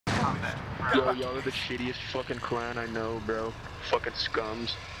Yo, y'all are the shittiest fucking clan I know, bro. Fucking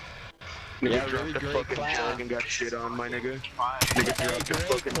scums. Nigga Yeah, dropped really the great fucking clan. jug and got shit on, my nigga. Nigga dropped the great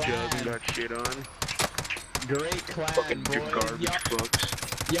fucking jug and clan. got shit on. Great clan, Fucking boys. garbage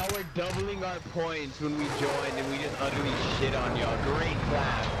fucks. Y'all were doubling our points when we joined, and we just utterly shit on y'all. Great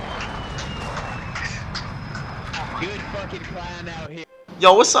clan. Good fucking clan out here.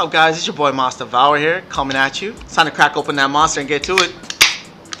 Yo, what's up, guys? It's your boy Monster Devour here, coming at you. It's time to crack open that monster and get to it.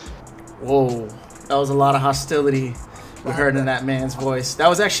 Whoa, that was a lot of hostility we heard in that man's voice. That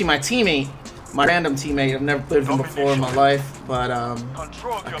was actually my teammate, my random teammate. I've never played with him before in my life, but I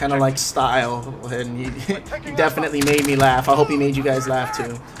kind of like style, and he definitely made me laugh. I hope he made you guys laugh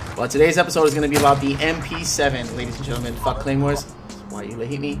too. Well, today's episode is going to be about the MP7, ladies and gentlemen. Fuck Claymores. Why you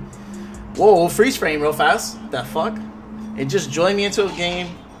hate me? Whoa, freeze frame real fast. The fuck? It just joined me into a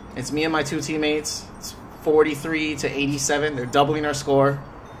game. It's me and my two teammates. It's 43 to 87. They're doubling our score.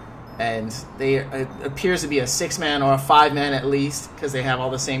 And it appears to be a 6-man or a 5-man at least, because they have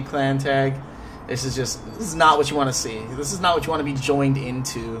all the same clan tag. This is not what you want to see. This is not what you want to be joined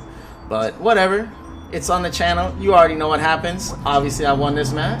into. But whatever. It's on the channel. You already know what happens. Obviously, I won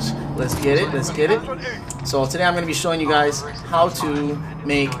this match. Let's get it. Let's get it. So today I'm going to be showing you guys how to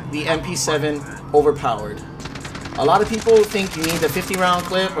make the MP7 overpowered. A lot of people think you need the 50-round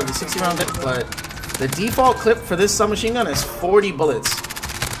clip or the 60-round clip, but the default clip for this submachine gun is 40 bullets.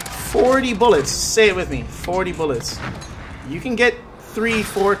 40 bullets. Say it with me. 40 bullets. You can get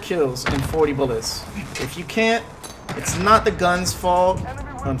 3-4 kills in 40 bullets. If you can't, it's not the gun's fault.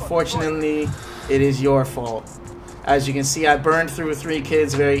 Unfortunately, it is your fault. As you can see, I burned through 3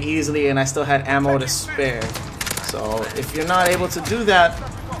 kids very easily, and I still had ammo to spare. So if you're not able to do that,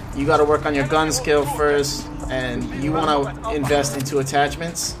 you got to work on your gun skill first, and you want to invest into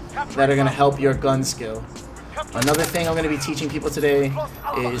attachments that are going to help your gun skill. Another thing I'm going to be teaching people today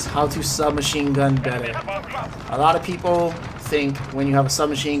is how to submachine gun better. A lot of people think when you have a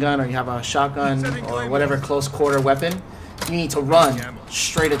submachine gun or you have a shotgun or whatever close quarter weapon, you need to run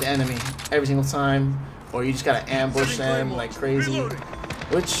straight at the enemy every single time, or you just got to ambush them like crazy,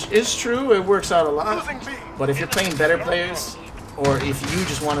 which is true. It works out a lot. But if you're playing better players, or if you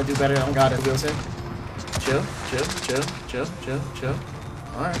just want to do better, oh god, it wheels in. Chill, chill, chill, chill, chill, chill.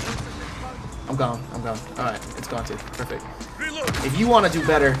 Alright. I'm gone. I'm gone. Alright, it's gone too. Perfect. If you want to do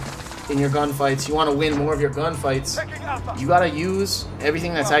better in your gunfights, you want to win more of your gunfights, you got to use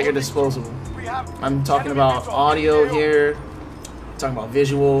everything that's at your disposal. I'm talking about audio here. I'm talking about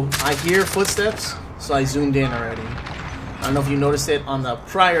visual. I hear footsteps, so I zoomed in already. I don't know if you noticed it on the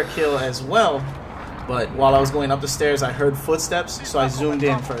prior kill as well, but while I was going up the stairs, I heard footsteps, so I zoomed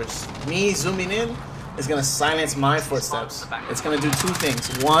in first. Me zooming in is going to silence my footsteps. It's going to do 2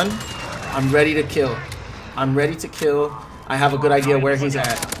 things. One, I'm ready to kill. I'm ready to kill. I have a good idea where he's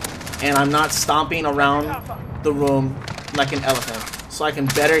at. And I'm not stomping around the room like an elephant, so I can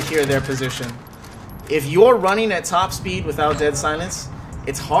better hear their position. If you're running at top speed without dead silence,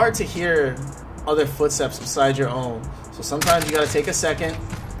 it's hard to hear other footsteps besides your own. So sometimes you got to take a second,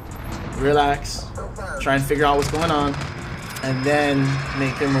 relax, try and figure out what's going on, and then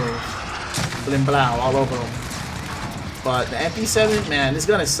make your move. Blim blow all over them. But the MP7, man, this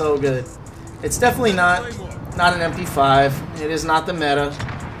gun is so good. It's definitely not an MP5. It is not the meta.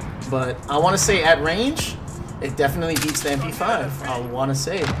 But I want to say at range, it definitely beats the MP5. I want to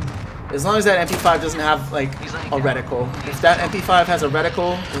say. As long as that MP5 doesn't have like a reticle. If that MP5 has a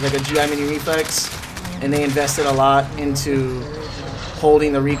reticle with like a GI mini reflex, and they invested a lot into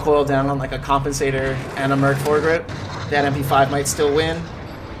holding the recoil down on like a compensator and a Merc foregrip, that MP5 might still win.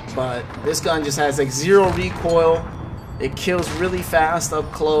 But this gun just has like 0 recoil. It kills really fast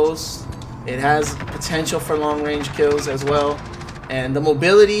up close. It has potential for long range kills as well. And the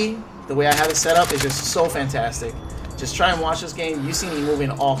mobility, the way I have it set up, is just so fantastic. Just try and watch this game. You see me moving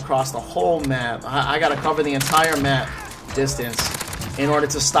all across the whole map. I gotta cover the entire map distance in order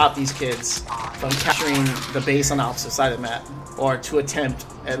to stop these kids from capturing the base on the opposite side of the map, or to attempt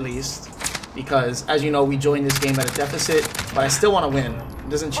at least. Because as you know, we joined this game at a deficit, but I still want to win. It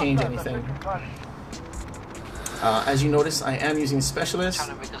doesn't change anything. As you notice, I am using Specialist.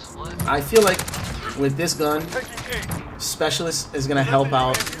 I feel like with this gun, Specialist is going to help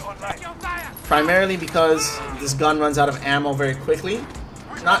out. Primarily because this gun runs out of ammo very quickly.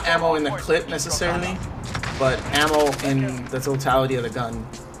 Not ammo in the clip necessarily, but ammo in the totality of the gun.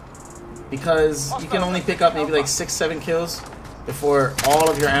 Because you can only pick up maybe like 6-7 kills before all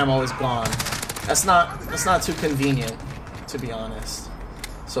of your ammo is gone. That's not too convenient, to be honest.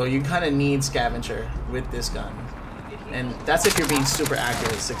 So you kind of need Scavenger with this gun. And that's if you're being super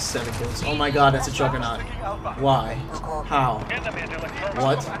accurate, 6-7 kills. Oh my god, that's a Juggernaut. Why? How?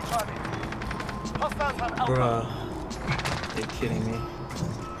 What? Bruh. You're kidding me.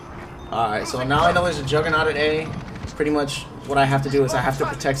 Alright, so now I know there's a Juggernaut at A. Pretty much what I have to do is I have to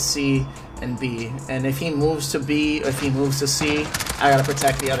protect C and B. And if he moves to B or if he moves to C, I gotta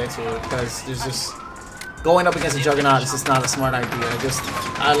protect the other two. Because there's just... Going up against a Juggernaut is just not a smart idea.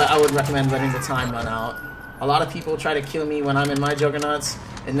 I would recommend letting the time run out. A lot of people try to kill me when I'm in my Juggernauts.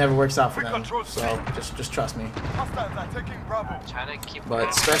 It never works out for them. So just trust me.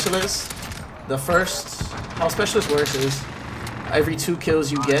 But Specialist, how Specialist works is every 2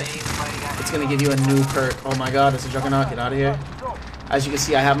 kills you get, it's going to give you a new perk. Oh my god, it's a Juggernaut. Get out of here. As you can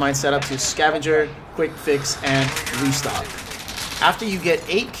see, I have mine set up to Scavenger, Quick Fix, and Restock. After you get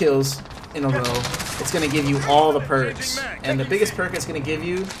 8 kills in a row, it's going to give you all the perks. And the biggest perk it's going to give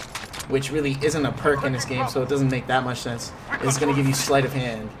you, which really isn't a perk in this game, so it doesn't make that much sense, is going to give you Sleight of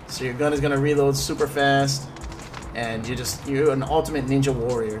Hand. So your gun is going to reload super fast, and you're an ultimate ninja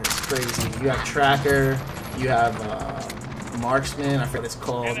warrior. It's crazy. You have Tracker, you have Marksman, I forget what it's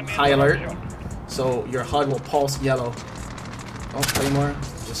called, High Alert. So your HUD will pulse yellow. Don't play more.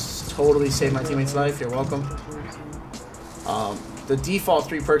 Just totally saved my teammate's life. You're welcome. The default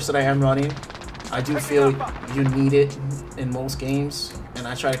 3 perks that I am running, I do feel you need it in most games, and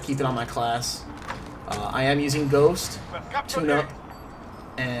I try to keep it on my class. I am using Ghost, Tune Up,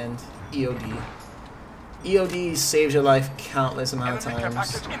 and EOD. EOD saves your life countless amount of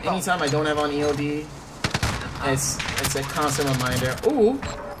times. Anytime I don't have on EOD, it's a constant reminder. Ooh,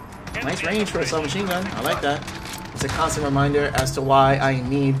 nice range for a submachine gun. I like that. It's a constant reminder as to why I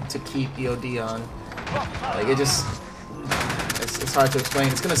need to keep EOD on. Like it's hard to explain.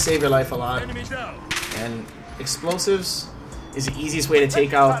 It's gonna save your life a lot. And explosives is the easiest way to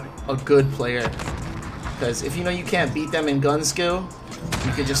take out a good player. Because if you know you can't beat them in gun skill,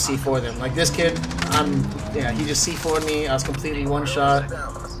 you could just C4 them. Like this kid, he just C4'd me. I was completely one shot.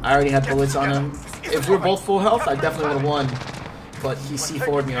 I already had bullets on him. If we were both full health, I definitely would have won. But he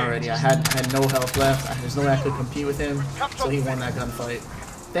C4'd me already. I had no health left. There's no way I could compete with him, so he won that gunfight.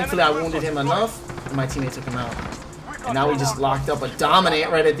 Thankfully, I wounded him enough, and my teammate took him out. And now we just locked up a dominate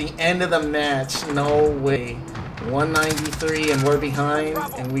right at the end of the match. No way. 193 and we're behind,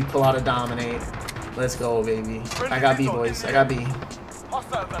 and we pull out a dominate. Let's go, baby. I got B, boys. I got B.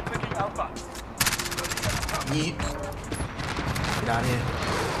 Yeet. Get out of here.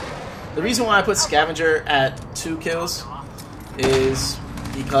 The reason why I put Scavenger at 2 kills is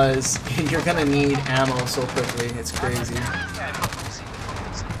because you're gonna need ammo so quickly. It's crazy.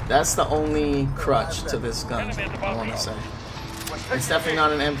 That's the only crutch to this gun, I want to say. It's definitely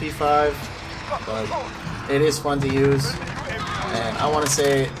not an MP5, but it is fun to use. And I want to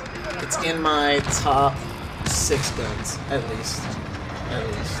say it's in my top 6 guns, at least.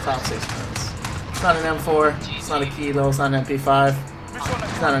 Top 6 guns. It's not an M4, it's not a Kilo, it's not an MP5,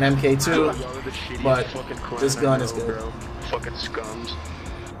 it's not an MK2, but this gun is good. Fucking scums.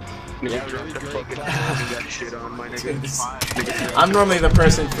 I'm normally the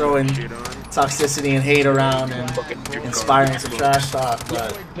person throwing toxicity and hate around and inspiring some trash talk,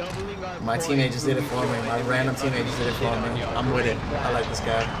 but my teammate just did it for me. My random teammate just did it for me. I'm with it. I like this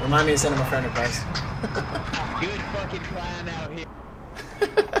guy. Remind me to send him a friend request. Good fucking clown out here.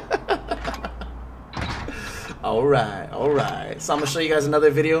 Alright. So I'm going to show you guys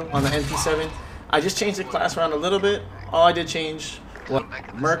another video on the MP7. I just changed the class around a little bit. All I did change was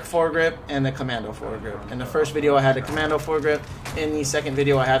Merc foregrip and the Commando foregrip. In the first video I had the Commando foregrip. In the second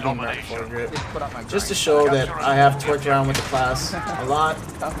video I had the Merc foregrip. Just to show that I have torqued around with the class a lot,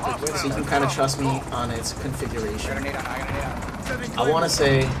 so you can kind of trust me on its configuration. I want to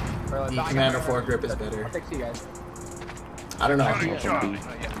say the Commando foregrip is better. I don't know.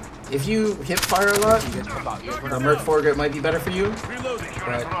 If you hip fire a lot, the Merc foregrip might be better for you.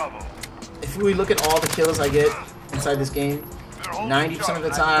 But if we look at all the kills I get inside this game, 90% of the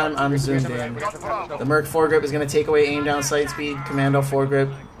time I'm zoomed in. The Merc foregrip is going to take away aim down sight speed. Commando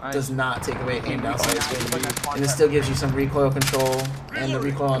foregrip does not take away aim down sight speed. And it still gives you some recoil control. And the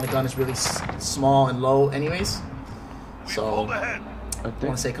recoil on the gun is really small and low anyways. So I want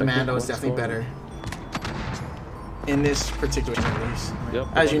to say Commando is definitely better in this particular case.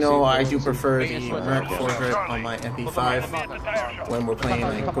 As you know, I do prefer the Merc foregrip on my MP5 when we're playing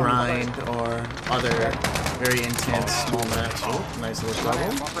like grind or other very intense small maps. Oh, nice little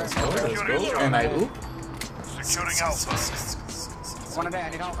level. Let's go. And I oop.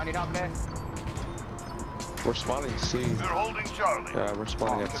 We're spawning C. Yeah, we're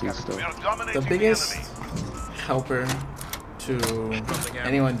spawning at C still. The biggest helper to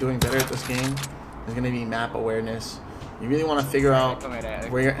anyone doing better at this game is going to be map awareness. You really want to figure out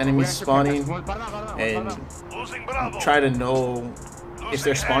where your enemy's spawning and try to know if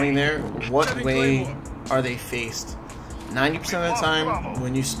they're spawning there, what way are they faced? 90% of the time,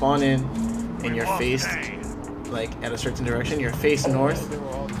 when you spawn in and you're faced like at a certain direction, you're faced north,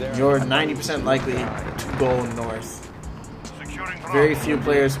 you're 90% likely to go north. Very few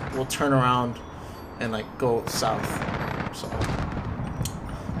players will turn around and like go south. So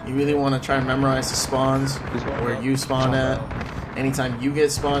you really want to try and memorize the spawns where you spawn at. Anytime you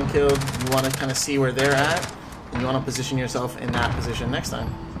get spawn killed, you want to kind of see where they're at, and you want to position yourself in that position next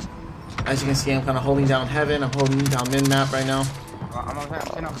time. As you can see, I'm kind of holding down heaven. I'm holding down min map right now. I'm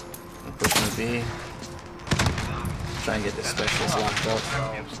pushing the B. Try and get this specialist locked up.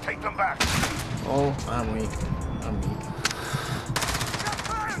 Oh, I'm weak. I'm weak.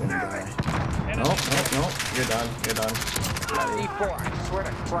 No, no, no. You're done. You're done. E4, I swear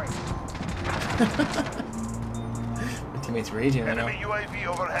to Christ. My teammate's raging right now.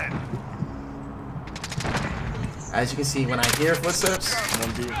 As you can see, when I hear footsteps,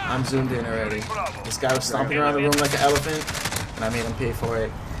 I'm zoomed in already. This guy was stomping around the room like an elephant, and I made him pay for it.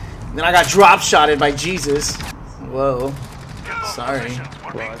 And then I got drop shotted by Jesus. Whoa. Sorry.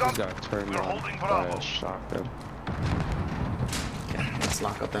 Well, I just got turned on by a shotgun. Okay, let's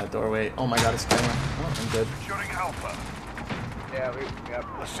lock up that doorway. Oh my god, it's going. Oh, I'm good.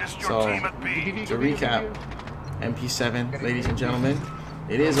 So, to recap, MP7, ladies and gentlemen,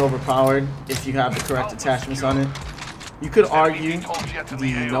 it is overpowered if you have the correct attachments on it. You could argue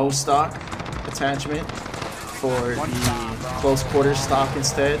the no stock attachment for the close quarter stock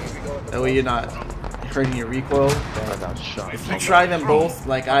instead. That way you're not hurting your recoil. If you try them both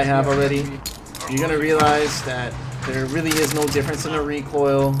like I have already, you're going to realize that there really is no difference in the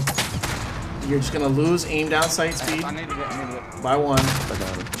recoil. You're just going to lose aim down sight speed by one,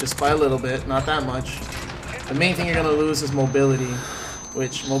 just by a little bit, not that much. The main thing you're going to lose is mobility,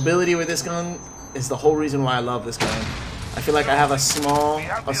 which mobility with this gun is the whole reason why I love this gun. I feel like I have a small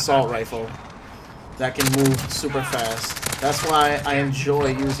assault rifle that can move super fast. That's why I enjoy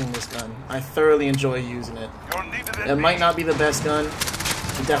using this gun. I thoroughly enjoy using it. It might not be the best gun.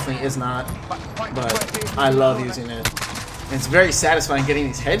 It definitely is not. But I love using it. And it's very satisfying getting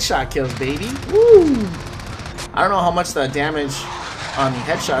these headshot kills, baby. Woo! I don't know how much the damage on the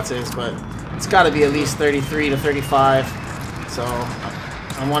headshots is, but it's got to be at least 33 to 35. So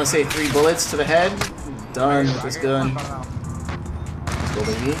I want to say 3 bullets to the head. Done with this gun. Let's go,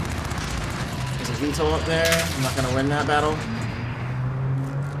 baby. There's a veto up there. I'm not going to win that battle.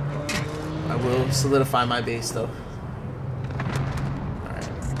 I will solidify my base, though.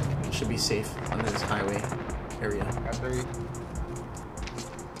 Alright. Should be safe on this highway area.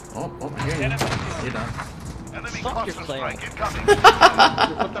 Oh, I hear you. You're done. Fuck your player.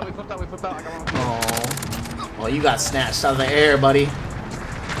 Oh. Well, you got snatched out of the air, buddy.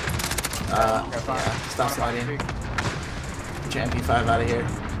 Yeah, stop sliding. Get your MP5 out of here.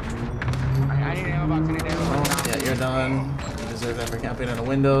 Oh, yeah, you're done. You deserve that for camping in a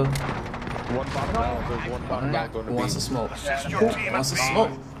window. Who wants to smoke? Who wants to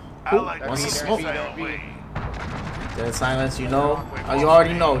smoke? Who wants to smoke? Dead silence, you know. You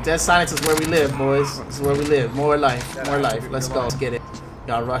already know. Dead silence is where we live, boys. This is where we live. More life. More life. Let's go. Let's get it.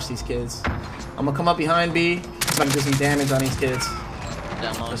 Gotta rush these kids. I'm gonna come up behind B. So I can do some damage on these kids.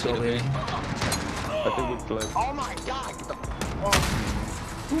 Let's go, baby. Oh my god!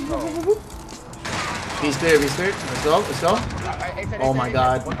 Be clear, be clear. Let's go, let's go. Oh my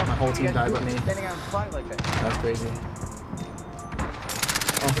god, my whole team died but me. That's crazy.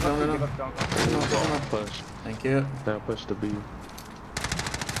 Oh, no. Push. Thank you. Now push the B.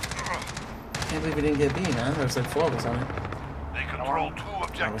 Can't believe we didn't get B, man. There was like 4 of us on it.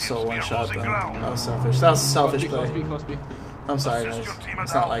 I was so one shot, though. That was selfish. That was a selfish play. I'm sorry, guys.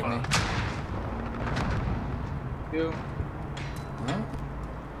 It's not like me. Huh?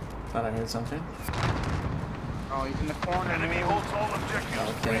 Thought I heard something. Oh, he's in the corner.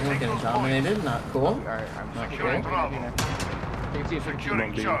 Okay, we're getting dominated. Not cool. Not cool.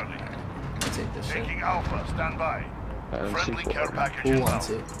 I'll take this shit. Who wants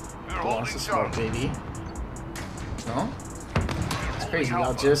it? Who wants to smoke, baby? No? It's crazy.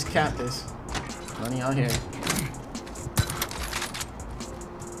 Y'all just capped this. None of y'all here.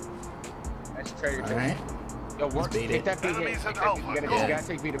 Alright. Let's bait it. Take that B hit. You gotta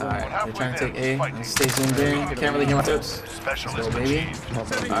take B to Alright, they're trying to take A. Let's stay zoomed in. Can't really get my tips. Let's go, baby.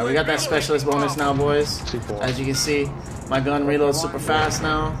 Alright, we got that specialist bonus now, boys. As you can see, my gun reloads super fast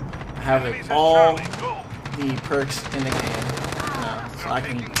now. I have all the perks in the game now. So I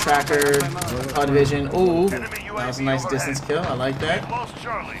can tracker, HUD vision. Ooh, that was a nice distance kill. I like that.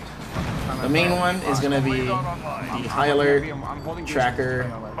 The main one is going to be the high alert, tracker.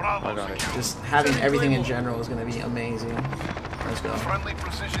 Just having everything in general is going to be amazing. Let's Let's go. Friendly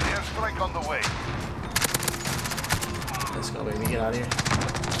precision airstrike on the way. Let's go, baby. Get out of here.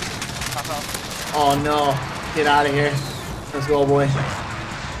 Oh no. Get out of here. Let's go, boy.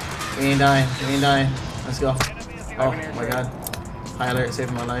 We ain't dying. We ain't dying. Let's go. Oh my god. High alert,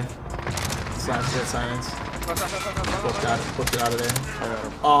 saving my life. Slash dead silence. Booked it out of there.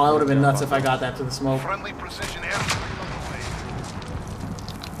 Oh, that would have been nuts if I got that to the smoke. Friendly precision airstrike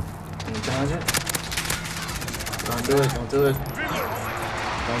Can you challenge it? Don't do it. Don't do it.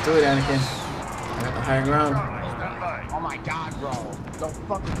 Don't do it, Anakin. I got the higher ground. on the way. Stand by. Oh my god, bro. Don't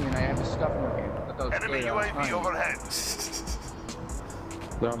fuck with me and I have to stuff in here. Let those Enemy UAV overhead.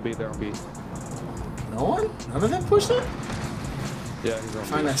 They're on B, they're on B. No one? None of them pushed it? Yeah, he's I on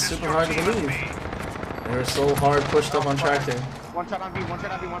find B. that super hard to believe. They were so hard pushed up on tractor. One shot on B, one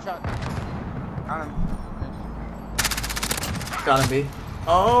shot on B, one shot. Got him, B.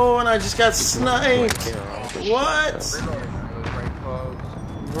 Oh, and I just got sniped. What?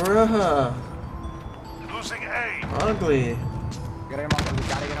 Bruh. Losing A. Ugly. Get him off, we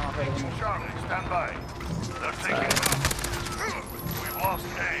gotta get him off. Charlie, stand by. They're taking it off. We've lost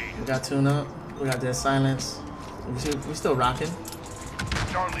A. We got tune up. We got dead silence. We still rocking.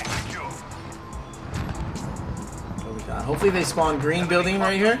 Charlie secure. What we got? Hopefully they spawn green building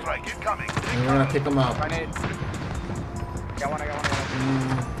right here. Strike incoming. And we're gonna pick them up. Got one.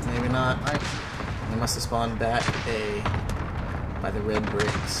 Maybe not. They must have spawned back A by the red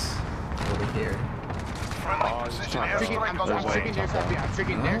bricks over here. Friendly precision airstrike on the I'm tricking way. their side B. I'm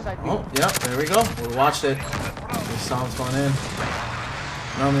tricking their side B. Oh, yep, there we go. We watched it. We saw him spawn in.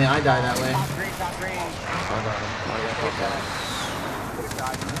 Normally I die that way. Top green, top green.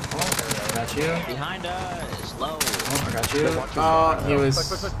 Got you. Behind us, low. Oh, I got you. Oh, he was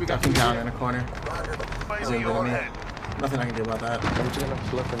ducking down in a corner. UAV Zoomed into me. overhead. Nothing I can do about that. I'm just gonna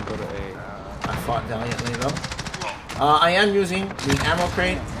flip and go to A. I fought valiantly though. I am using the ammo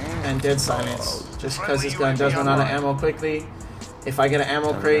crate and dead silence. Just because this gun does run out of ammo quickly. If I get an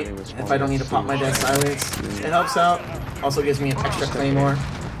ammo crate, if I don't need to pop my dead silence, it helps out. Also gives me an extra claymore.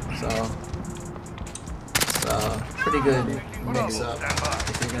 So it's a pretty good mix up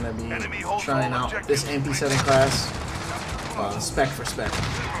if you're gonna be trying out this MP7 class. Spec for spec.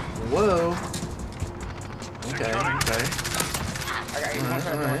 Whoa. Okay, okay. I got one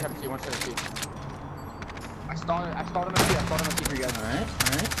shot, one shot, C. I stalled him at C for you guys. Alright.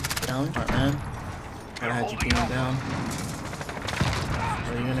 Down, right, man. Gotta have you beam down.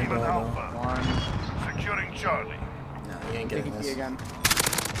 Where are you gonna go, bro? One. Securing Charlie. No, you ain't getting Taking C this. again.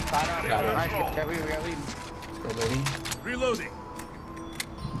 Got it. Alright, we got lead. Let's go, baby. Reloading.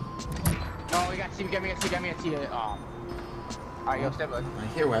 No, we got C, we got me at C. Alright, yo, stay by. I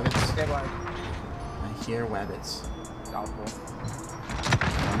hear wabbits. Stay by. I hear wabbits. Doubtful. I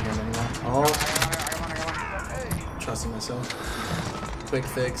don't hear them anymore. Oh, I got trusting myself. Quick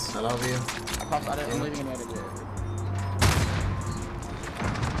fix. I love you. I'm leaving an edit here.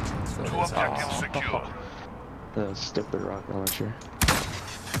 Let's go to Two this house. objectives secure. The stupid rocket launcher.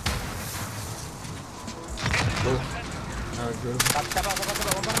 Step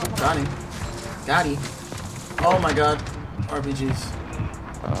out. Got him. Got him. Oh my god. RPGs.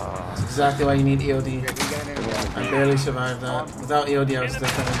 That's exactly why you need EOD. I barely survived that. Without EOD, I was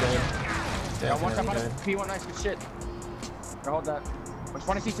definitely dead. Definitely dead. P1 nice, good shit. Here, hold that. Which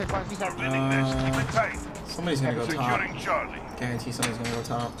one is he? Winning this. Keep it tight. Somebody's gonna go top. Securing Charlie. Guarantee somebody's gonna go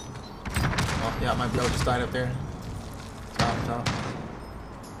top. Oh, yeah, my bro just died up there. Top.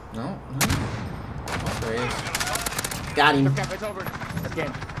 No? Oh, there he is. Got him. Okay, it's over. That's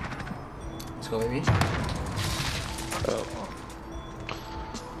game. Let's go, baby. Oh.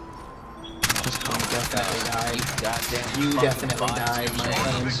 Definitely died. Goddamn, You fucking definitely bots. died, my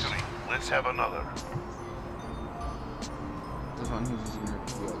friends. Victory. Let's have another. This one who's using her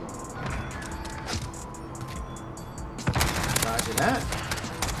Roger that.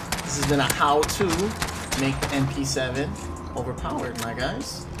 This has been a how-to make the MP7 overpowered, my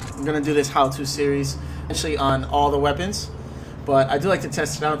guys. I'm gonna do this how-to series essentially on all the weapons, but I do like to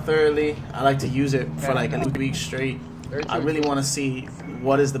test it out thoroughly. I like to use it for like at least a week straight. I really want to see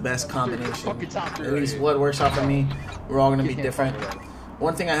what is the best combination. At least what works out for me. We're all gonna be different.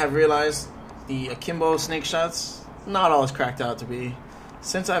 One thing I have realized, the akimbo snake shots, not all it's cracked out to be.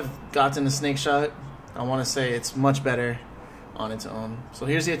 Since I've gotten the snake shot, I want to say it's much better on its own. So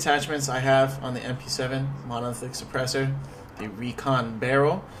here's the attachments I have on the MP7 monolithic suppressor, the Recon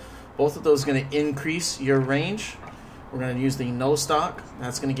barrel. Both of those are going to increase your range. We're going to use the no stock.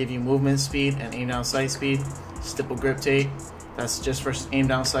 That's going to give you movement speed and aim down sight speed. Stipple grip tape. That's just for aim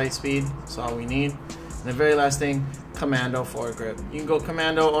down sight speed. That's all we need. And the very last thing, commando foregrip. You can go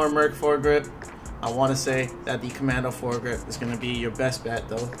commando or merc foregrip. I want to say that the Commando foregrip is going to be your best bet,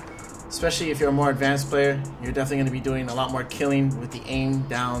 though. Especially if you're a more advanced player, you're definitely going to be doing a lot more killing with the aim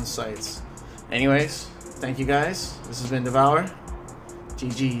down sights. Anyways, thank you guys. This has been Devour.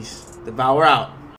 GG's. Devour out.